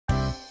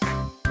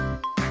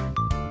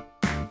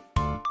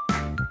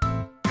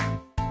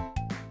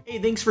Hey,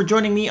 thanks for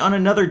joining me on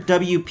another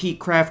WP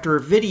Crafter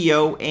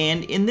video,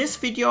 and in this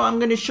video I'm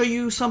going to show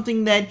you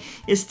something that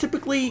is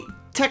typically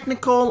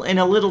technical and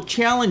a little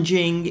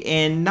challenging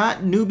and not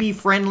newbie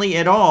friendly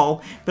at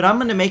all, but I'm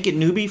going to make it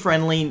newbie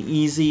friendly and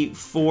easy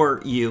for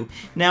you.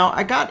 Now,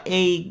 I got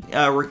a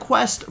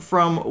request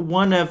from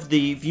one of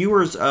the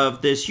viewers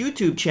of this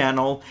YouTube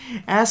channel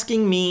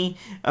asking me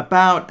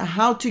about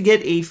how to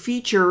get a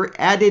feature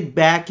added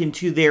back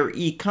into their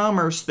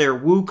e-commerce, their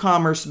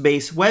WooCommerce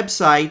based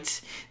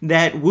website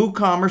that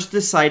WooCommerce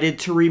decided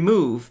to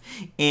remove.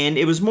 And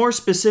it was more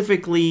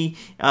specifically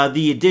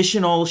the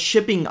additional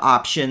shipping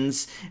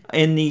options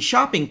in the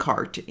shopping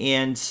cart.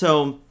 And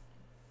so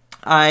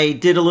I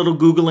did a little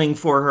Googling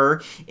for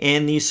her,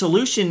 and the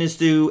solution is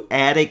to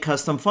add a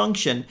custom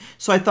function.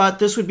 So I thought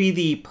this would be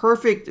the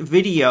perfect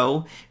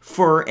video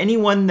for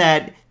anyone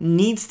that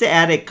needs to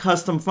add a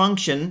custom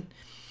function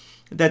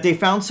that they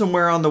found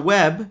somewhere on the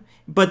web,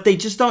 but they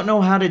just don't know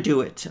how to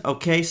do it.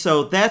 Okay,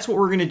 so that's what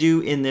we're going to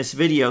do in this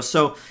video.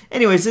 So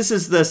anyways, this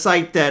is the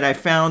site that I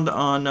found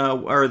on,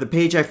 or the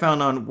page I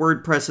found on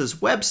WordPress's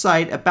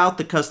website about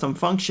the custom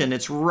function.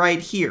 It's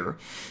right here.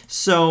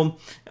 So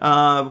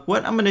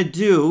what I'm going to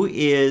do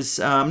is,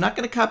 I'm not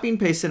going to copy and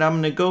paste it. I'm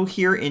going to go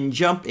here and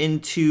jump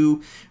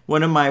into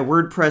one of my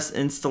WordPress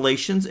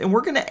installations, and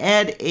we're going to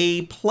add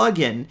a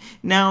plugin.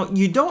 Now,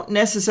 you don't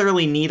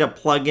necessarily need a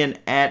plugin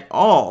at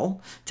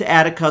all to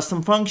add a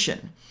custom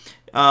function.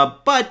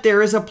 But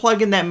there is a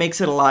plugin that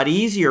makes it a lot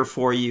easier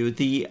for you.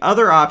 The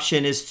other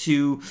option is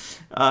to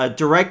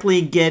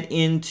directly get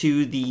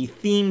into the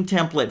theme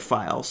template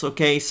files.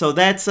 Okay, so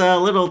that's a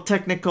little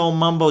technical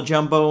mumbo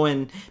jumbo,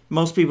 and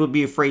most people would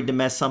be afraid to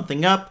mess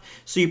something up.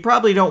 So you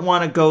probably don't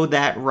want to go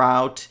that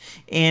route.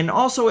 And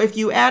also, if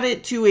you add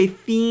it to a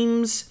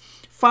themes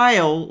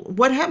file,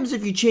 what happens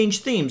if you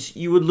change themes?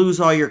 You would lose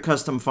all your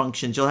custom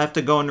functions. You'll have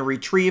to go and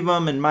retrieve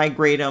them and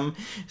migrate them.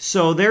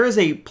 So there is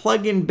a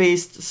plugin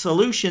based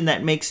solution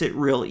that makes it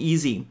real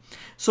easy.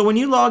 So when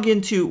you log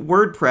into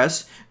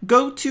WordPress,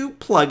 go to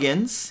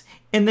plugins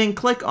and then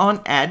click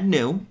on add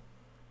new.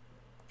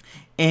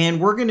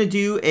 And we're going to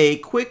do a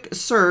quick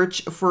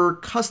search for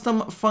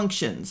custom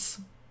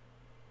functions.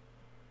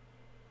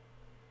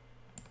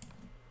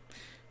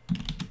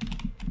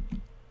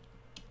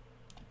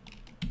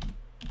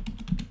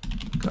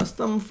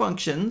 Custom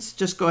functions.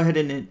 Just go ahead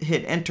and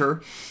hit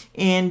enter,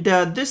 and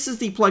this is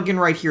the plugin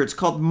right here. It's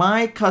called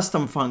My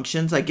Custom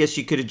Functions. I guess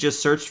you could have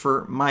just searched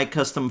for My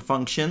Custom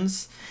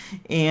Functions,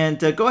 and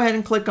go ahead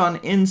and click on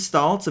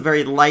install. It's a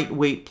very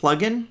lightweight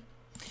plugin,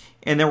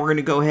 and then we're going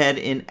to go ahead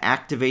and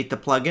activate the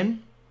plugin.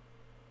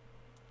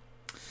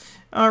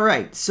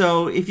 Alright,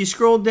 so if you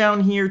scroll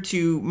down here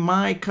to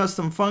My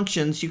Custom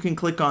Functions, you can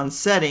click on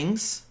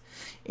Settings,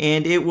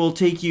 and it will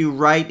take you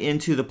right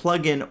into the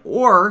plugin,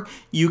 or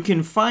you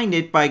can find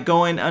it by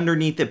going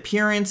underneath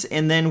Appearance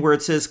and then where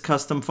it says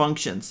Custom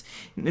Functions.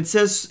 And it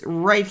says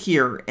right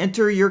here,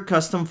 enter your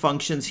custom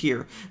functions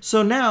here.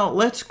 So now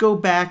let's go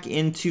back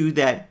into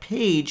that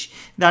page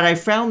that I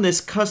found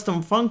this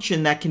custom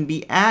function that can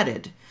be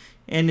added,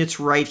 and it's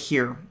right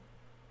here.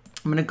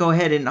 I'm going to go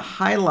ahead and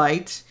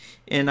highlight,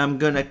 and I'm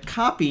going to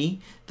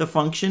copy the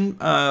function,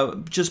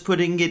 just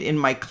putting it in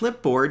my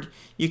clipboard.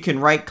 You can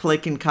right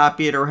click and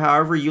copy it, or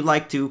however you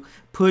like to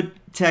put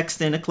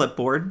text in a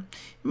clipboard.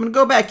 I'm going to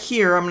go back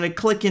here. I'm going to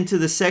click into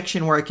the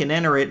section where I can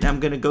enter it, and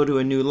I'm going to go to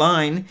a new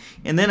line,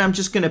 and then I'm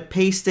just going to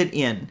paste it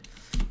in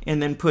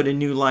and then put a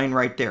new line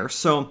right there.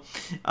 So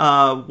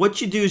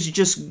what you do is you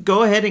just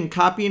go ahead and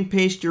copy and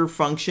paste your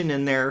function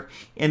in there,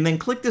 and then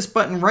click this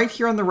button right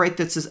here on the right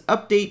that says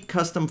Update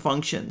Custom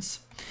Functions.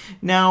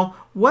 Now,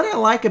 what I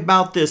like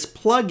about this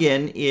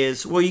plugin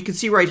is, well, you can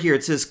see right here,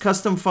 it says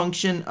Custom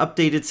Function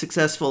Updated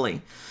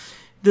Successfully.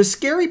 The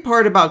scary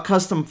part about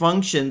custom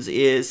functions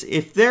is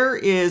if there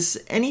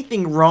is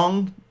anything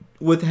wrong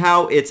with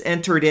how it's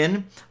entered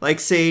in, like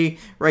say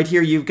right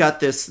here you've got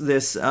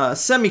this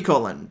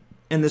semicolon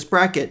in this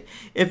bracket.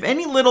 If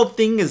any little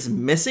thing is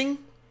missing,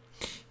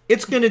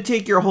 it's going to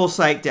take your whole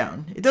site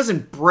down. It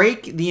doesn't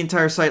break the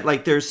entire site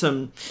like there's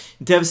some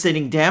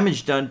devastating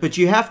damage done, but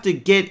you have to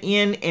get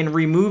in and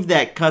remove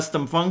that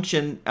custom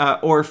function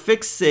or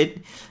fix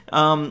it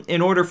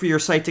in order for your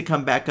site to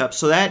come back up.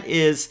 So that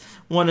is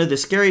one of the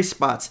scary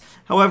spots.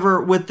 However,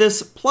 with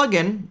this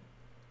plugin,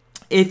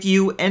 if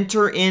you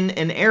enter in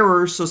an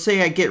error, so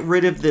say I get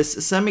rid of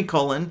this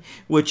semicolon,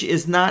 which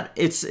is not,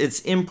 it's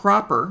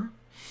improper,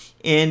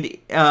 and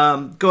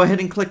go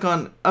ahead and click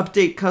on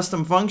Update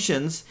Custom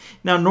Functions.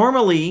 Now,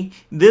 normally,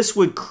 this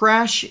would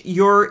crash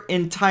your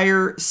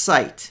entire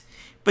site.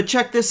 But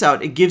check this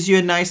out. It gives you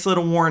a nice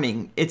little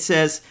warning. It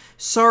says,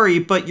 sorry,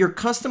 but your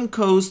custom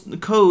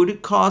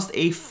code caused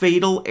a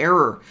fatal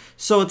error,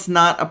 so it's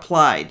not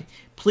applied.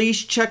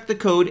 Please check the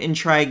code and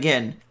try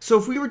again. So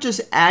if we were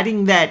just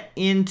adding that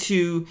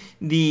into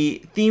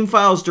the theme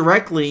files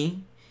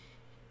directly,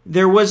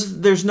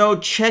 there's no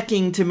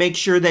checking to make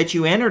sure that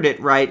you entered it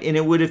right, and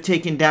it would have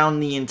taken down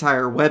the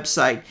entire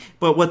website.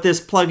 But what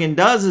this plugin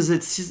does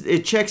is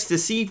it checks to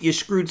see if you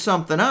screwed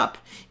something up.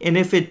 And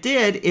if it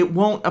did, it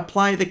won't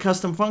apply the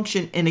custom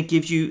function, and it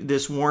gives you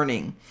this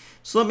warning.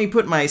 So let me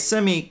put my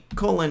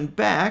semicolon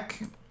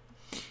back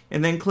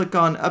and then click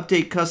on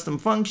Update Custom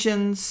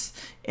Functions,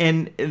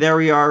 and there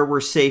we are, we're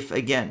safe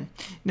again.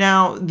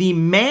 Now, the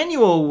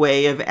manual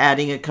way of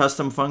adding a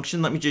custom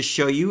function, let me just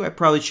show you. I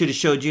probably should have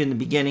showed you in the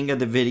beginning of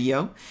the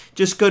video.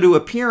 Just go to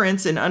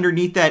Appearance and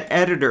underneath that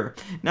Editor.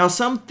 Now,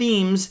 some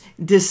themes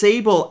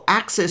disable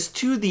access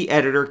to the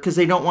editor because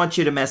they don't want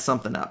you to mess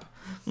something up.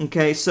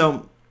 Okay,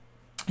 so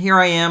here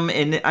I am,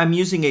 and I'm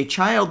using a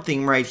child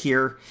theme right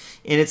here,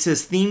 and it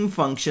says theme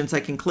functions.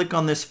 I can click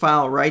on this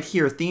file right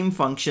here, theme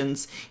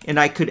functions, and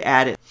I could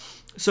add it.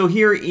 So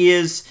here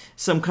is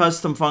some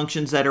custom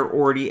functions that are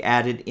already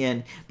added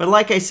in. But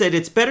like I said,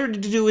 it's better to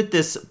do it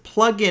this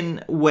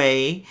plugin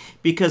way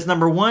because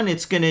number one,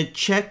 it's going to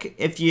check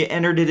if you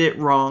entered it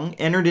in wrong,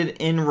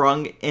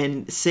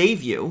 and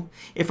save you.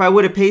 If I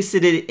would have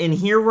pasted it in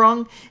here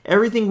wrong,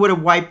 everything would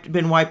have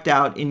been wiped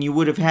out, and you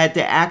would have had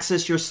to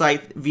access your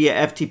site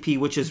via FTP,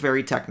 which is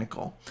very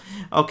technical.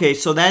 Okay,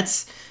 so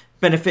that's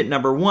benefit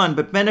number one,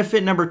 but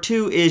benefit number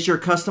two is your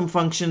custom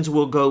functions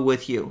will go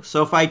with you.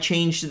 So if I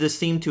changed this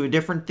theme to a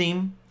different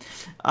theme,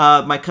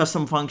 my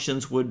custom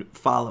functions would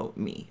follow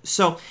me.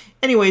 So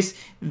anyways,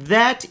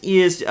 that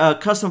is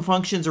custom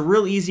functions, a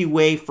real easy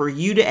way for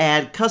you to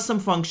add custom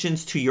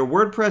functions to your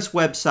WordPress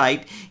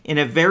website in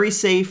a very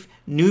safe,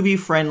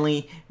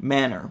 newbie-friendly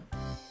manner.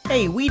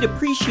 Hey, we'd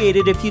appreciate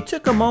it if you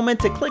took a moment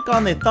to click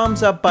on the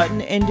thumbs up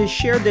button and to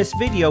share this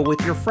video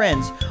with your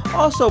friends.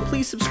 Also,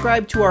 please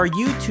subscribe to our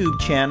YouTube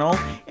channel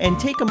and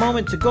take a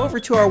moment to go over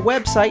to our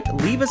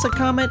website, leave us a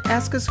comment,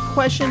 ask us a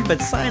question,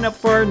 but sign up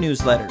for our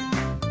newsletter.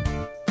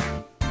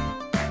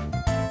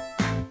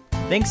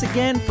 Thanks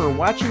again for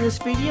watching this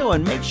video,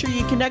 and make sure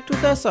you connect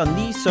with us on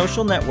these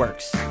social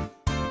networks.